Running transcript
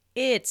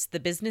It's the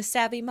Business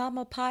Savvy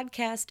Mama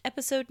podcast,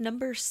 episode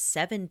number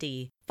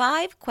 70.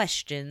 5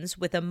 questions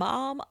with a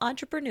mom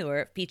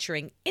entrepreneur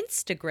featuring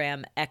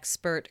Instagram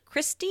expert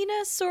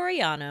Christina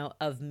Soriano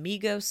of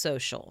Migo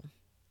Social.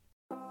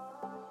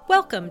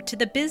 Welcome to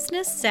the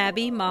Business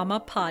Savvy Mama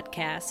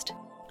podcast.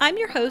 I'm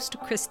your host,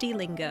 Christy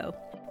Lingo.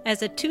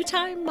 As a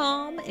 2-time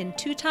mom and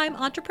 2-time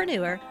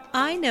entrepreneur,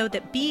 I know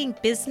that being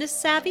business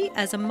savvy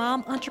as a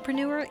mom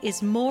entrepreneur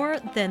is more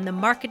than the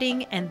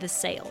marketing and the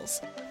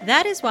sales.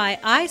 That is why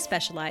I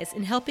specialize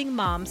in helping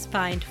moms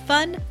find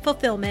fun,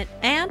 fulfillment,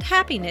 and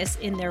happiness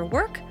in their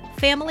work,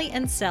 family,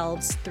 and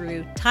selves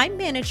through time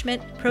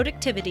management,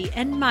 productivity,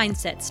 and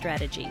mindset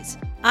strategies.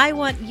 I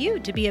want you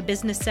to be a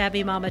business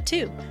savvy mama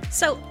too.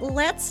 So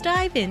let's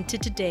dive into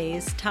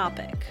today's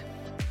topic.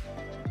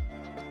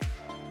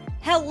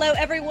 Hello,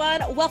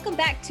 everyone. Welcome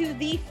back to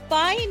the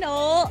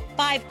final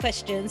 5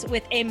 questions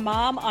with a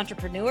mom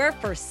entrepreneur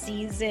for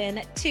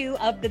season 2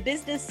 of the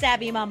Business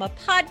Savvy Mama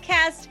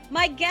podcast.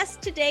 My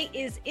guest today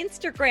is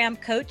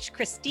Instagram coach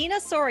Christina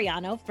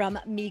Soriano from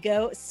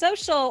Migo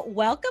Social.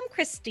 Welcome,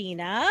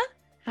 Christina.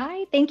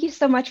 Hi, thank you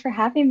so much for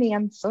having me.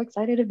 I'm so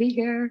excited to be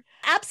here.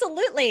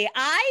 Absolutely.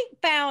 I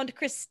found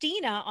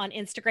Christina on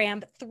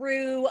Instagram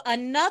through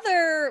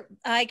another,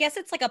 I guess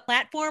it's like a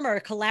platform or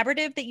a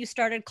collaborative that you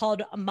started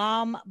called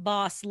Mom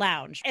Boss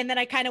Lounge. And then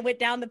I kind of went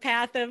down the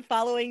path of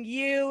following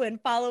you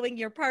and following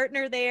your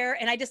partner there.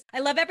 And I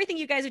love everything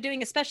you guys are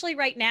doing, especially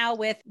right now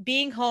with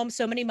being home.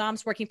 So many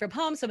moms working from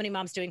home, so many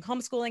moms doing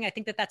homeschooling. I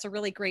think that that's a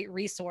really great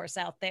resource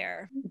out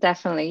there.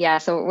 Definitely. Yeah.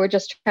 So we're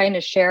just trying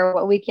to share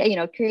what we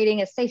can,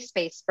 creating a safe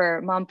space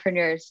for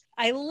mompreneurs.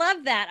 I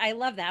love that.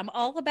 I'm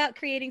all about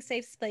creating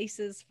safe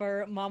spaces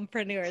for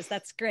mompreneurs.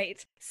 That's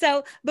great.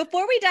 So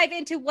before we dive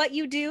into what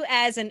you do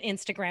as an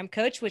Instagram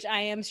coach, which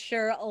I am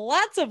sure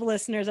lots of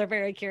listeners are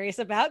very curious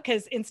about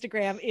because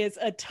Instagram is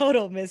a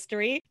total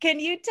mystery, can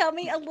you tell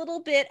me a little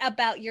bit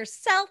about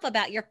yourself,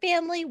 about your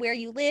family, where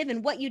you live,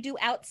 and what you do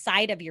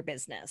outside of your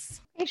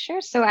business? Okay,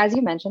 sure. So as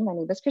you mentioned, my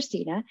name is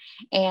Christina,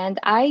 and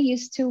I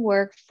used to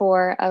work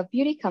for a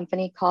beauty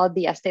company called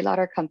the Estee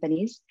Lauder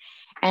Companies.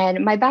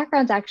 And my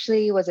background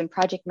actually was in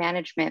project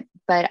management,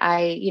 but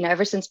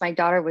ever since my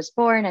daughter was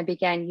born, I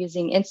began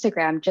using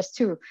Instagram just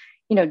to,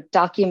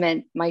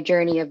 document my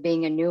journey of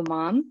being a new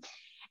mom.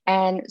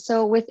 And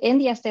so within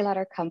the Estee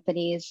Lauder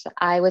Companies,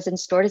 I was in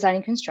store design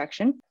and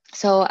construction.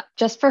 So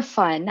just for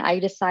fun, I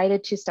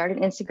decided to start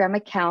an Instagram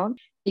account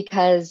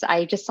because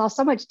I just saw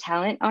so much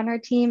talent on our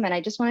team and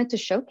I just wanted to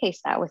showcase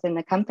that within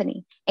the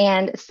company.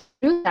 And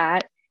through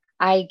that,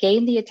 I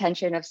gained the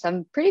attention of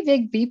some pretty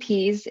big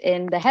VPs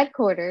in the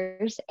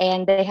headquarters,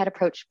 and they had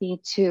approached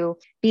me to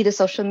be the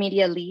social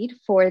media lead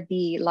for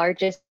the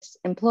largest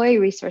employee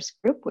resource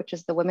group, which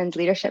is the Women's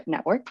Leadership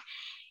Network.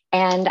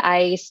 And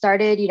I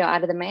started,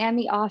 out of the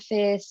Miami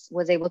office,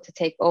 was able to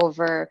take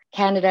over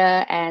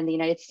Canada and the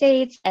United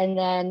States. And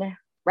then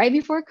right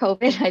before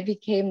COVID, I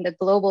became the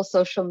global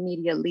social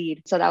media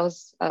lead. So that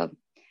was a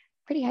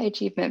pretty high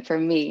achievement for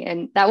me.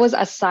 And that was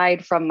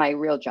aside from my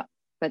real job.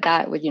 But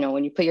that would,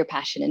 when you put your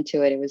passion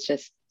into it, it was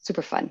just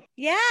super fun.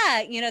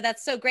 Yeah.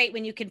 That's so great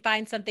when you can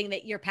find something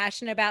that you're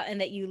passionate about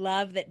and that you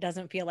love that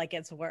doesn't feel like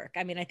it's work.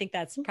 I mean, I think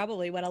that's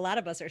probably what a lot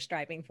of us are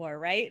striving for,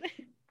 right?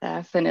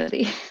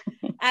 Definitely.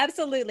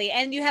 Absolutely.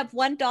 And you have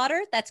one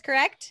daughter, that's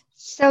correct?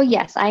 So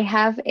yes, I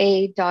have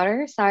a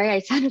daughter. Sorry, I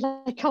sounded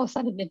like I was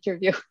on an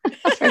interview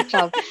for a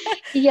job.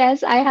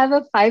 Yes, I have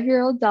a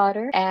 5-year-old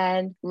daughter.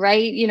 And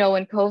right,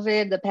 when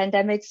COVID, the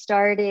pandemic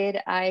started,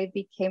 I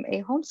became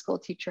a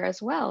homeschool teacher as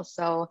well.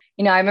 So,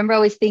 I remember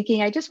always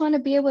thinking, I just want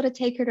to be able to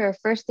take her to her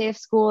first day of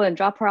school and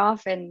drop her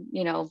off. And,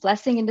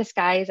 blessing in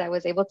disguise, I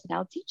was able to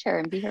now teach her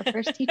and be her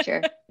first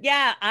teacher.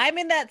 Yeah, I'm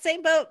in that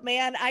same boat,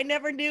 man. I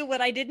never knew what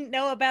I didn't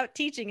know about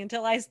teaching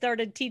until I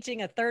started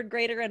teaching a 3rd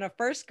grader and a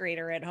 1st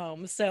grader at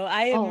home. So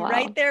I am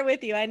right there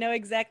with you. I know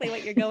exactly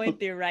what you're going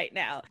through right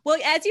now. Well,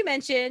 as you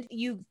mentioned,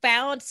 you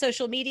found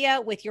social media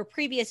with your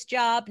previous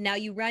job. Now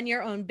you run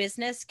your own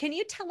business. Can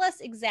you tell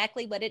us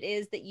exactly what it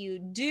is that you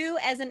do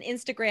as an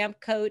Instagram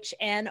coach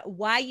and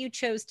why you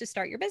chose to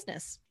start your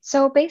business?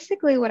 So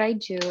basically what I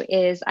do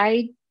is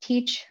I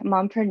teach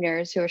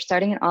mompreneurs who are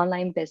starting an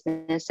online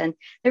business. And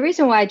the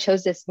reason why I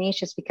chose this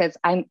niche is because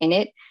I'm in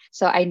it.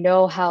 So I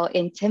know how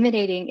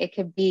intimidating it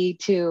could be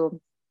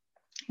to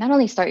not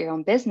only start your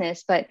own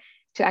business, but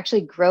to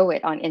actually grow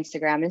it on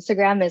Instagram.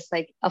 Instagram is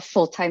like a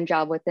full-time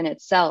job within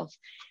itself.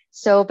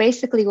 So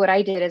basically what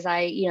I did is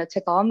I,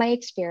 took all my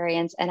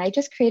experience and I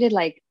just created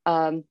like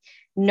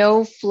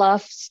no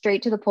fluff,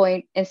 straight to the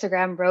point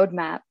Instagram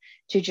roadmap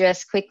to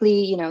just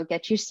quickly,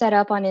 get you set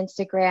up on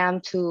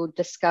Instagram to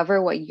discover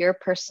what your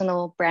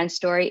personal brand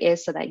story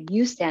is so that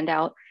you stand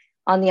out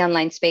on the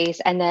online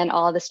space. And then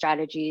all the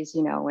strategies,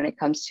 when it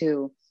comes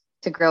to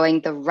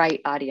growing the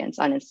right audience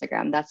on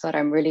Instagram. That's what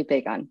I'm really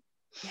big on.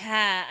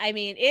 Yeah, I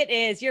mean, it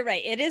is. You're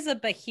right. It is a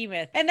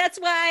behemoth. And that's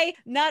why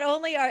not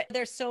only are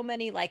there so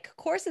many like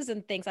courses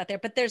and things out there,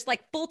 but there's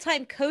like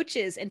full-time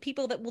coaches and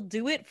people that will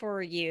do it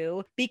for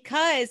you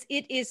because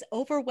it is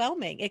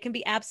overwhelming. It can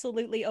be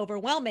absolutely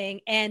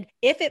overwhelming. And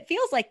if it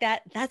feels like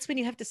that, that's when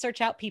you have to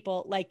search out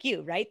people like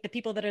you, right? The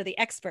people that are the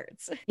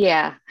experts.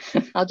 Yeah,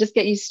 I'll just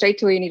get you straight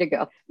to where you need to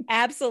go.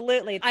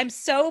 Absolutely. I'm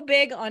so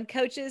big on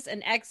coaches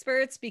and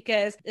experts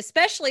because,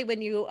 especially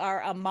when you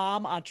are a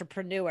mom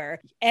entrepreneur,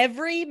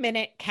 every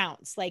minute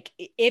counts. Like,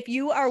 if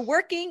you are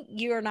working,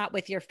 you are not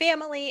with your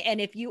family.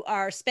 And if you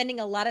are spending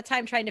a lot of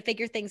time trying to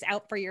figure things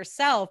out for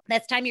yourself,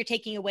 that's time you're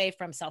taking away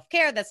from self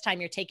care. That's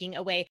time you're taking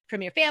away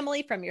from your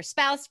family, from your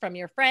spouse, from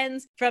your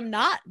friends, from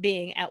not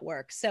being at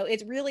work. So,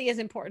 it really is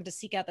important to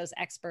seek out those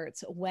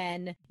experts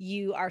when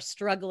you are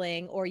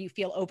struggling or you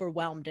feel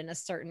overwhelmed in a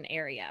certain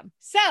area.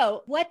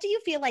 So, what do you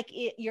feel like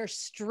your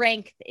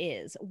strength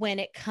is when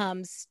it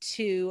comes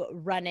to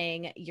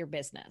running your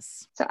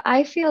business? So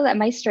I feel that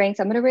my strengths,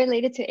 I'm going to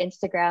relate it to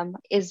Instagram,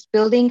 is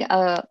building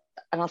an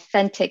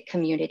authentic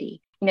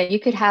community. You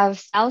could have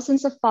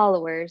thousands of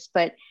followers,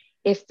 but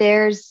if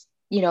there's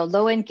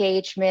low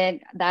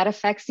engagement, that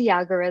affects the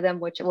algorithm,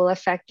 which will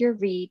affect your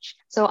reach.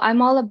 So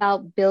I'm all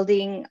about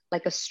building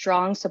like a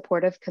strong,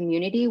 supportive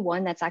community,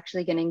 one that's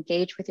actually going to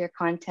engage with your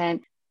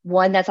content,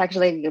 one that's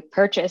actually going to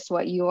purchase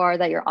what you are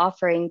that you're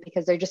offering,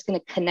 because they're just going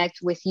to connect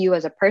with you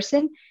as a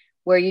person,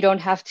 where you don't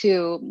have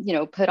to,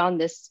 put on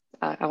this,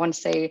 I want to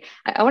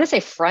say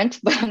front,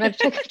 but I'm going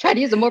to try to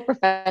use a more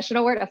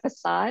professional word, a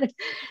facade,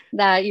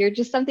 that you're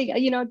just something,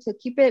 to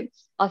keep it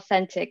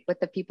authentic with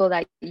the people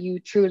that you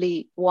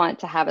truly want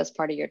to have as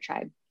part of your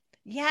tribe.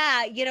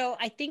 Yeah,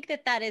 I think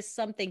that is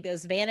something,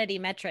 those vanity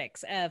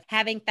metrics of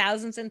having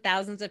thousands and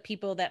thousands of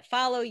people that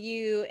follow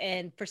you.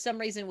 And for some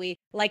reason, we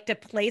like to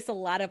place a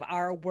lot of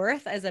our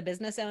worth as a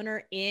business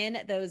owner in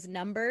those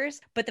numbers.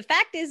 But the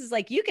fact is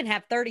like you can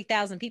have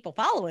 30,000 people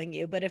following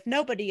you, but if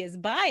nobody is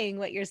buying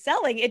what you're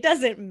selling, it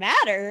doesn't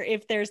matter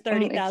if there's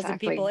 30,000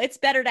 Exactly. people. It's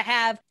better to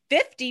have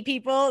 50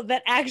 people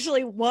that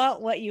actually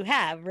want what you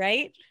have,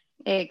 right?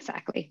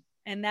 Exactly.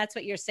 And that's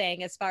what you're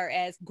saying as far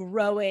as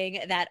growing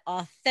that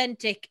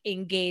authentic,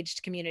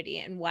 engaged community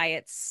and why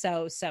it's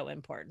so, so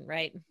important,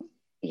 right?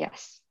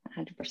 Yes,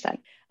 100%.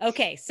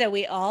 Okay, so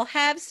we all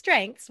have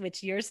strengths,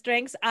 which your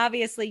strengths,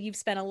 obviously, you've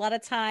spent a lot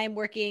of time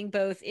working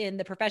both in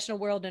the professional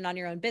world and on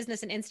your own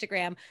business and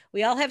Instagram.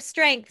 We all have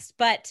strengths,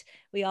 but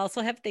we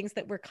also have things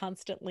that we're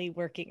constantly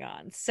working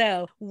on.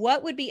 So,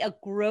 what would be a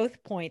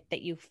growth point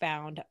that you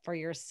found for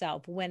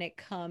yourself when it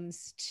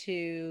comes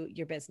to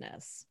your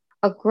business?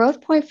 A growth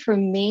point for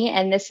me,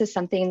 and this is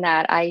something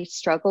that I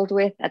struggled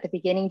with at the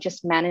beginning,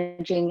 just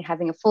managing,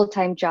 having a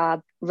full-time job,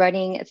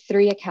 running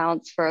 3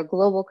 accounts for a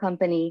global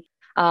company,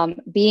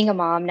 being a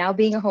mom, now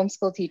being a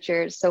homeschool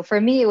teacher. So for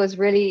me, it was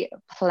really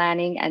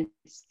planning and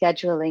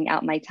scheduling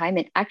out my time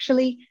and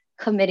actually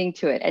committing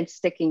to it and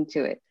sticking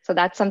to it. So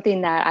that's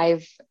something that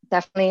I've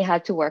definitely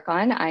had to work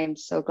on. I'm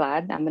so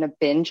glad I'm going to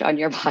binge on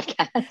your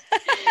podcast.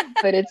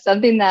 But it's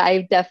something that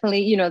I've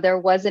definitely, there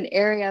was an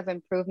area of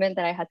improvement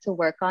that I had to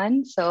work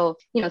on. So,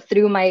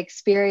 through my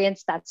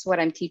experience, that's what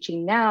I'm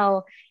teaching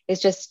now, is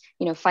just,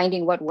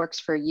 finding what works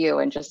for you.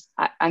 And just,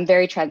 I'm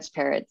very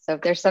transparent. So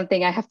if there's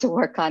something I have to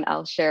work on,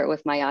 I'll share it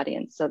with my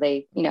audience so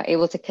they,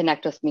 able to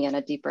connect with me on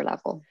a deeper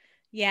level.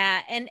 Yeah.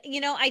 And,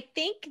 I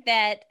think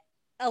that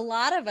a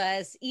lot of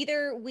us,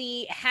 either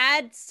we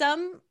had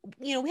some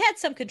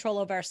control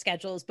of our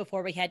schedules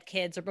before we had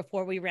kids or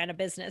before we ran a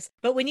business.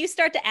 But when you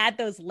start to add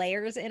those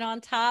layers in on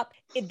top,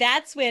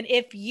 that's when,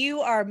 if you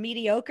are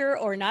mediocre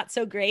or not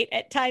so great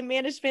at time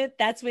management,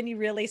 that's when you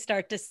really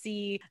start to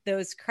see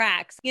those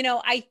cracks.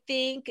 I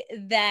think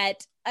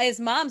that as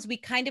moms, we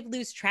kind of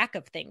lose track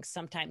of things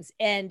sometimes.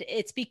 And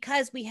it's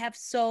because we have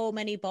so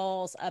many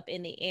balls up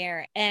in the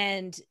air.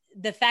 And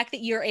the fact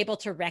that you're able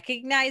to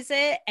recognize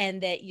it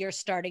and that you're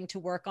starting to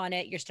work on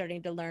it, you're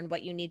starting to learn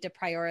what you need to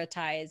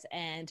prioritize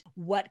and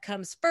what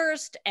comes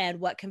first and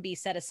what can be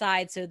set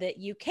aside so that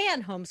you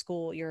can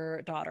homeschool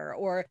your daughter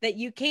or that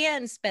you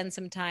can spend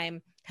some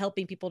time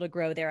helping people to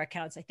grow their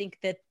accounts. I think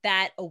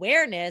that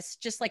awareness,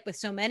 just like with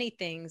so many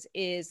things,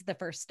 is the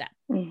first step.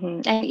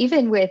 Mm-hmm. And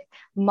even with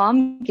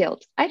mom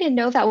guilt, I didn't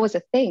know that was a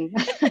thing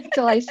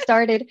until I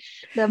started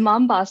the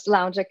Mom Boss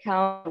Lounge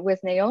account with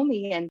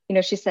Naomi. And,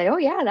 she said, oh,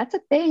 yeah, that's a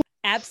thing.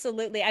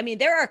 Absolutely. I mean,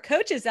 there are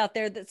coaches out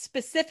there that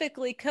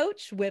specifically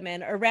coach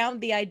women around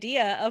the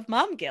idea of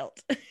mom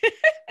guilt.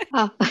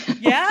 Oh.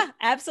 Yeah,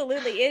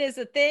 absolutely. It is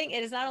a thing.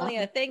 It is not only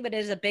a thing, but it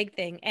is a big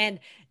thing. And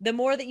the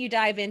more that you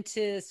dive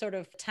into sort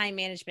of time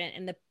management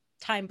and the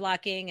time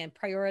blocking and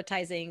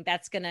prioritizing,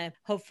 that's going to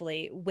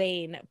hopefully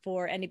wane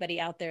for anybody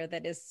out there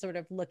that is sort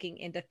of looking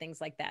into things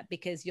like that,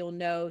 because you'll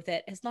know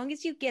that as long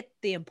as you get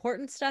the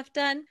important stuff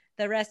done,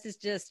 the rest is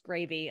just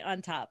gravy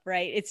on top,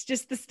 right? It's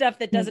just the stuff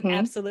that doesn't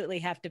absolutely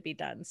have to be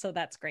done. So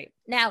that's great.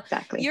 Now,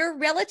 exactly. You're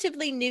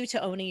relatively new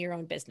to owning your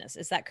own business.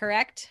 Is that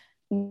correct?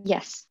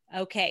 Yes.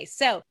 Okay.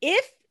 So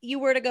if you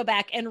were to go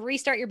back and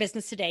restart your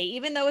business today,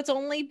 even though it's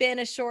only been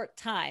a short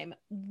time,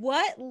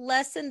 what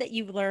lesson that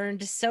you've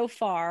learned so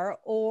far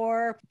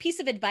or piece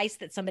of advice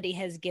that somebody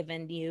has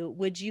given you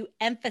would you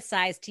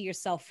emphasize to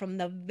yourself from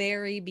the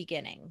very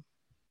beginning?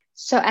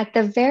 So at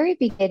the very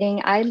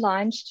beginning, I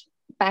launched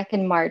back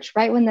in March,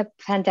 right when the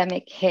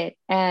pandemic hit.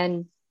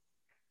 And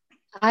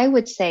I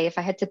would say, if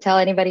I had to tell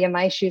anybody in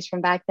my shoes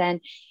from back then,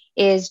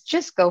 is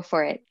just go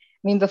for it.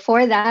 I mean,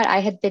 before that, I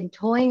had been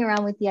toying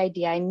around with the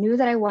idea. I knew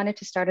that I wanted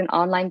to start an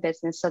online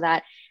business so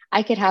that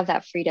I could have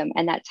that freedom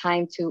and that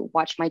time to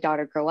watch my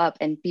daughter grow up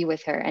and be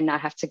with her and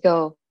not have to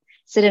go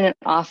sit in an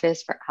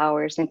office for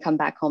hours and come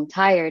back home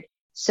tired.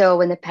 So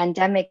when the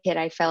pandemic hit,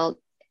 I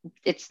felt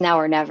it's now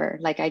or never.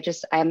 Like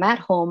I'm at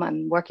home,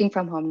 I'm working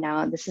from home now,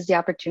 and this is the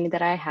opportunity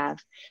that I have.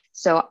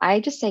 So I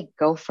just say,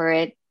 go for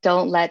it.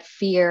 Don't let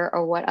fear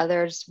or what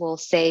others will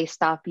say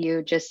stop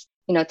you. Just,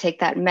 take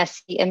that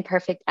messy,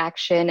 imperfect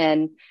action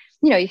and,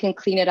 you can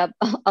clean it up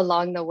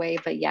along the way.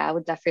 But yeah, I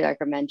would definitely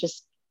recommend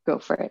just go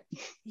for it.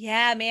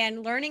 Yeah,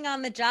 man, learning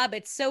on the job.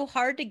 It's so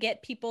hard to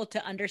get people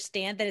to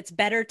understand that it's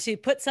better to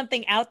put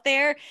something out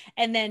there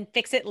and then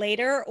fix it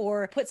later,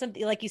 or put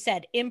something, like you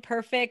said,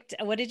 imperfect.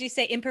 What did you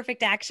say?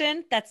 Imperfect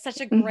action. That's such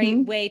a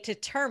great way to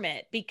term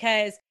it,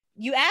 because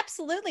you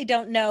absolutely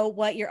don't know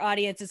what your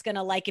audience is going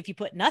to like if you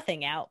put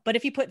nothing out. But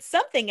if you put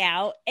something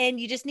out and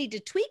you just need to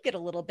tweak it a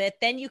little bit,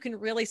 then you can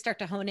really start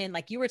to hone in,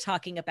 like you were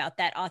talking about,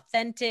 that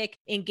authentic,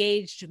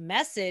 engaged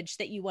message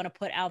that you want to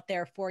put out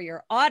there for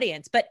your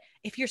audience. But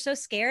if you're so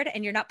scared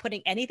and you're not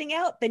putting anything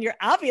out, then you're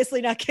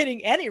obviously not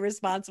getting any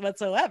response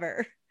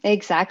whatsoever.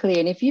 Exactly.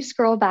 And if you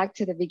scroll back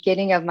to the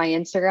beginning of my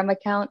Instagram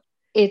account,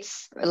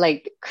 it's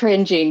like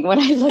cringing when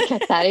I look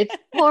at that. It's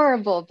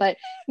horrible. But,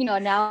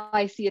 now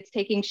I see it's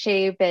taking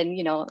shape and,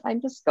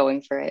 I'm just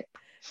going for it.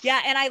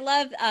 Yeah. And I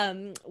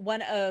love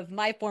one of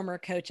my former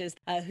coaches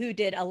who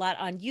did a lot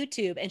on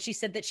YouTube. And she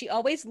said that she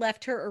always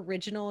left her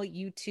original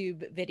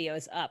YouTube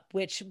videos up,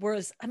 which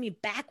was,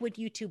 back when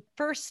YouTube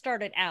first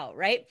started out,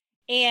 right?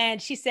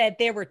 And she said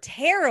they were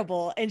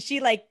terrible. And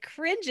she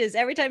cringes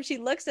every time she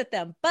looks at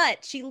them,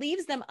 but she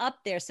leaves them up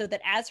there so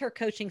that as her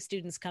coaching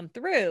students come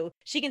through,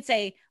 she can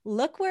say,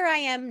 look where I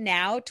am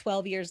now,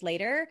 12 years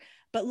later,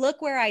 but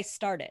look where I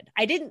started.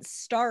 I didn't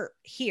start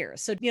here.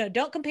 So,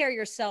 don't compare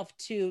yourself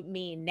to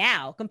me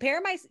now,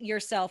 compare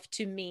yourself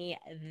to me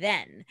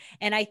then.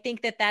 And I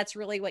think that that's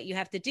really what you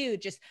have to do.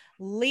 Just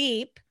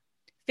leap,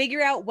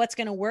 figure out what's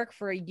going to work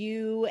for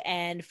you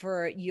and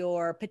for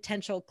your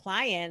potential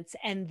clients,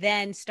 and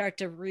then start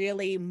to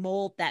really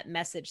mold that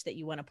message that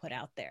you want to put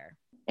out there.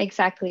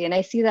 Exactly. And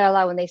I see that a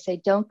lot when they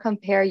say, don't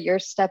compare your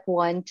step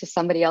 1 to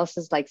somebody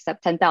else's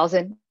step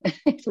 10,000.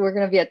 So we're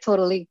going to be at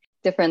totally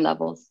different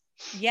levels.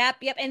 Yep.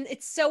 And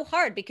it's so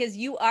hard because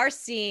you are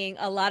seeing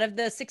a lot of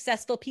the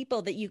successful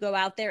people that you go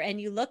out there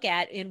and you look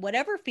at in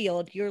whatever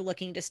field you're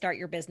looking to start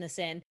your business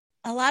in.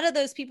 A lot of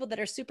those people that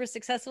are super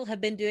successful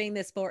have been doing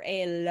this for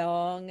a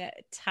long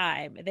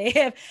time. They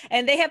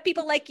have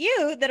people like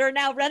you that are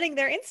now running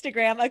their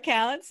Instagram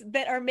accounts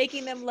that are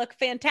making them look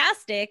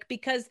fantastic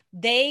because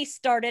they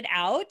started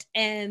out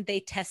and they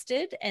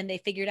tested and they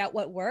figured out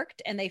what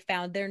worked and they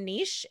found their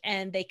niche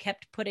and they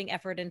kept putting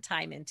effort and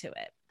time into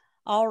it.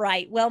 All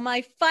right. Well,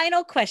 my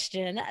final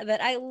question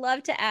that I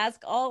love to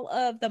ask all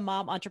of the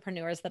mom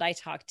entrepreneurs that I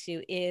talk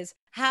to is,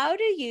 how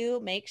do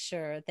you make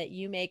sure that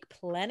you make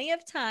plenty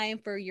of time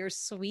for your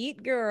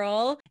sweet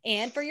girl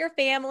and for your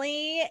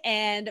family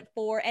and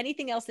for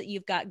anything else that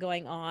you've got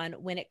going on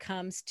when it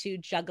comes to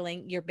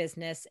juggling your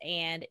business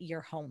and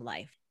your home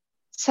life?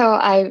 So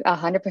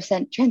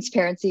 100%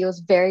 transparency. It was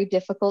very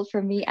difficult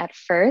for me at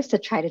first to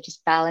try to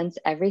just balance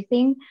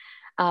everything.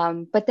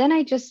 But then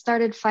I just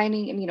started trying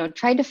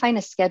to find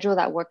a schedule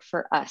that worked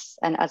for us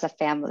and as a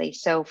family.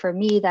 So for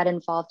me, that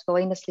involved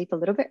going to sleep a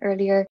little bit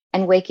earlier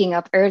and waking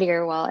up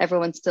earlier while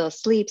everyone's still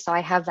asleep. So I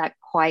have that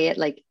quiet,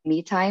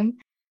 me time,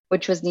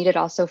 which was needed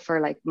also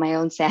for my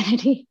own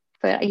sanity.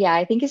 But yeah,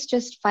 I think it's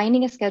just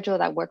finding a schedule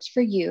that works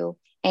for you.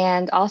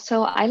 And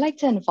also, I like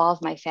to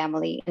involve my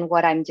family in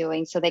what I'm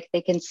doing so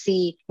they can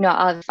see,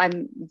 if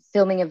I'm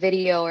filming a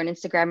video or an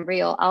Instagram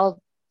reel,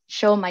 I'll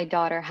show my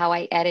daughter how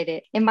I edit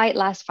it. It might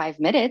last 5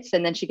 minutes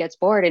and then she gets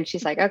bored and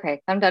she's like, okay,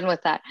 I'm done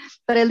with that.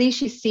 But at least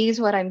she sees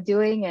what I'm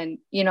doing. And,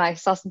 I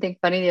saw something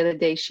funny the other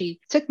day. She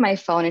took my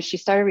phone and she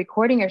started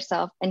recording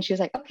herself and she was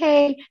like,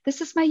 okay,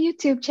 this is my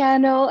YouTube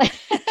channel.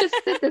 Just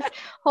did this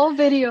whole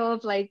video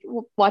of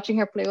watching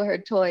her play with her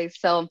toys.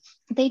 So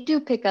they do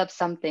pick up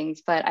some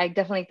things, but I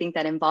definitely think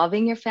that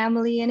involving your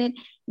family in it,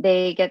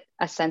 they get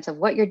a sense of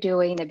what you're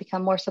doing. They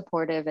become more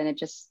supportive and it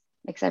just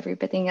makes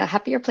everything a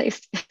happier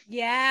place.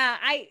 Yeah,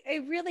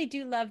 I really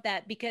do love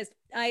that because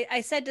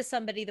I said to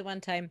somebody the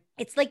one time,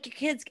 it's like your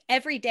kids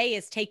every day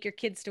is take your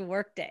kids to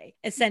work day,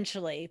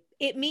 essentially.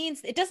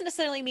 It doesn't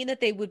necessarily mean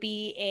that they would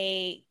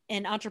be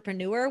an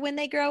entrepreneur when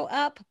they grow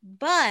up,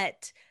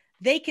 but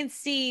they can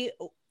see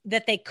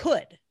that they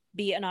could.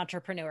 be an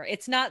entrepreneur.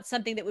 It's not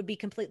something that would be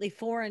completely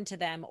foreign to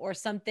them or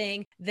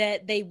something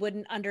that they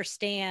wouldn't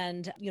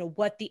understand,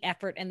 what the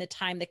effort and the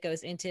time that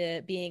goes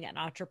into being an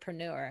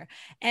entrepreneur.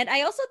 And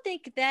I also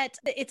think that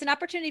it's an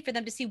opportunity for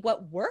them to see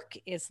what work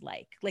is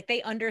like. Like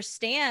they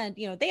understand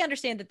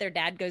that their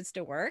dad goes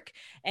to work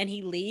and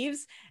he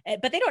leaves,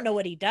 but they don't know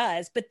what he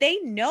does, but they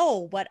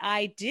know what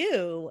I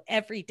do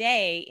every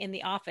day in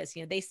the office.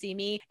 They see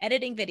me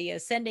editing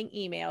videos, sending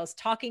emails,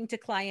 talking to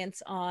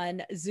clients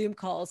on Zoom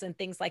calls and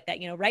things like that.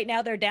 Right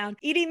now they're down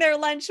eating their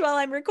lunch while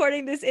I'm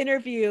recording this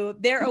interview.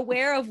 They're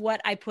aware of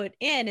what I put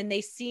in and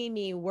they see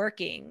me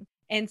working.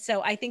 And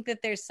so I think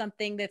that there's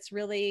something that's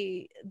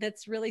really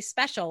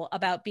special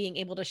about being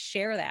able to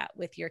share that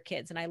with your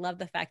kids. And I love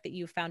the fact that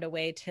you found a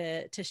way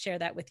to share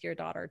that with your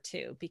daughter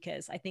too,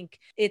 because I think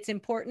it's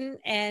important.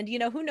 And,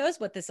 who knows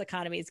what this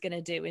economy is going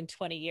to do in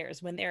 20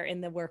 years when they're in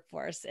the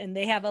workforce and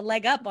they have a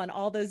leg up on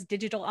all those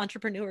digital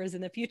entrepreneurs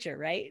in the future,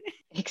 right?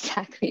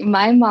 Exactly.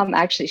 My mom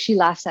actually, she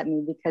laughs at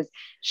me because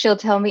she'll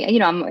tell me,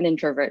 I'm an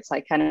introvert, so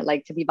I kind of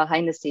like to be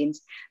behind the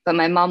scenes. But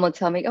my mom will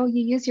tell me, oh,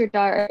 you use your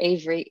daughter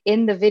Avery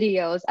in the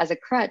videos as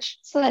a crutch.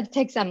 So that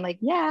takes, I'm like,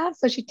 yeah.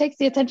 So she takes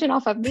the attention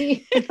off of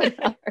me.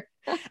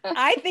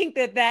 I think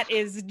that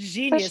is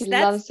genius. She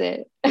loves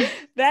it.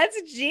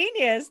 That's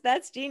genius.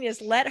 That's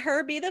genius. Let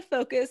her be the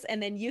focus.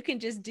 And then you can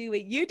just do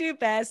what you do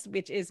best,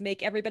 which is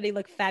make everybody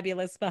look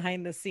fabulous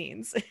behind the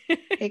scenes.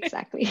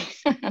 Exactly.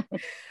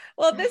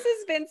 Well, this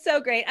has been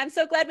so great. I'm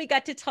so glad we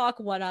got to talk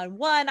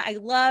one-on-one. I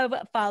love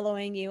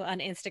following you on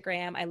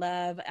Instagram.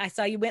 I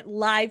saw you went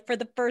live for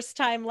the first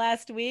time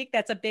last week.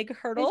 That's a big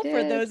hurdle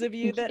for those of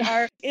you that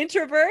are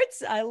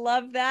introverts. I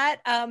love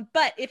that.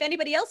 But if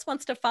anybody else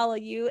wants to follow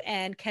you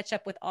and catch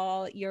up with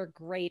all your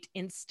great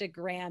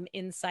Instagram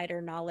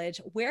insider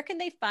knowledge, where can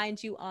they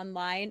find you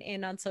online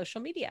and on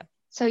social media?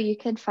 So you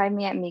can find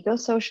me at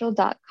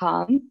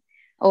migosocial.com.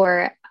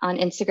 or on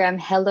Instagram,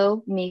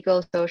 Hello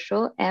Migo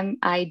Social,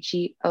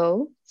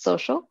 MIGO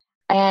Social.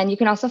 And you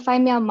can also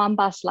find me on Mom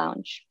Boss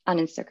Lounge on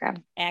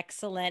Instagram.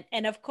 Excellent.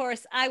 And of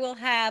course, I will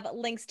have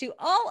links to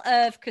all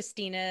of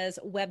Christina's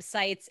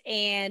websites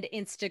and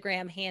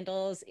Instagram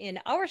handles in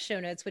our show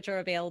notes, which are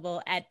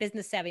available at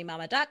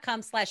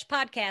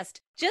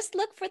businesssavvymama.com/podcast. Just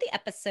look for the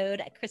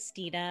episode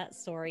Christina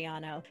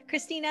Soriano.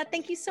 Christina,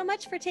 thank you so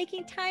much for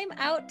taking time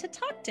out to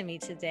talk to me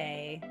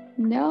today.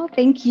 No,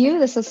 thank you.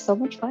 This was so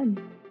much fun.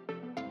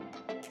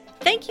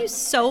 Thank you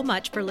so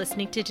much for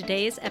listening to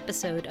today's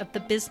episode of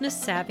the Business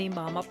Savvy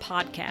Mama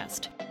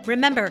podcast.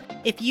 Remember,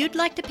 if you'd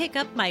like to pick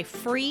up my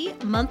free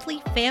monthly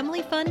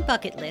family fun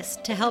bucket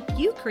list to help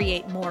you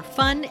create more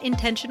fun,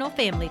 intentional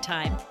family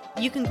time,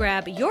 you can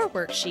grab your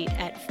worksheet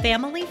at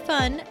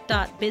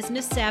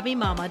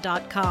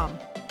familyfun.businesssavvymama.com.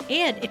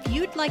 And if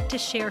you'd like to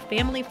share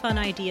family fun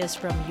ideas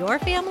from your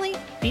family,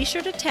 be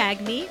sure to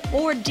tag me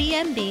or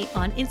DM me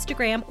on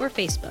Instagram or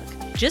Facebook.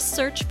 Just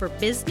search for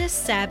Business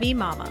Savvy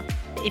Mama.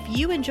 If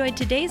you enjoyed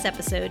today's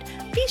episode,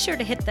 be sure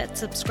to hit that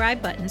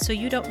subscribe button so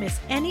you don't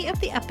miss any of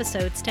the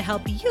episodes to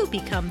help you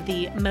become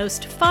the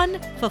most fun,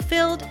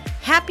 fulfilled,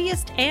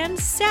 happiest, and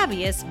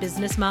savviest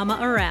business mama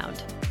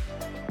around.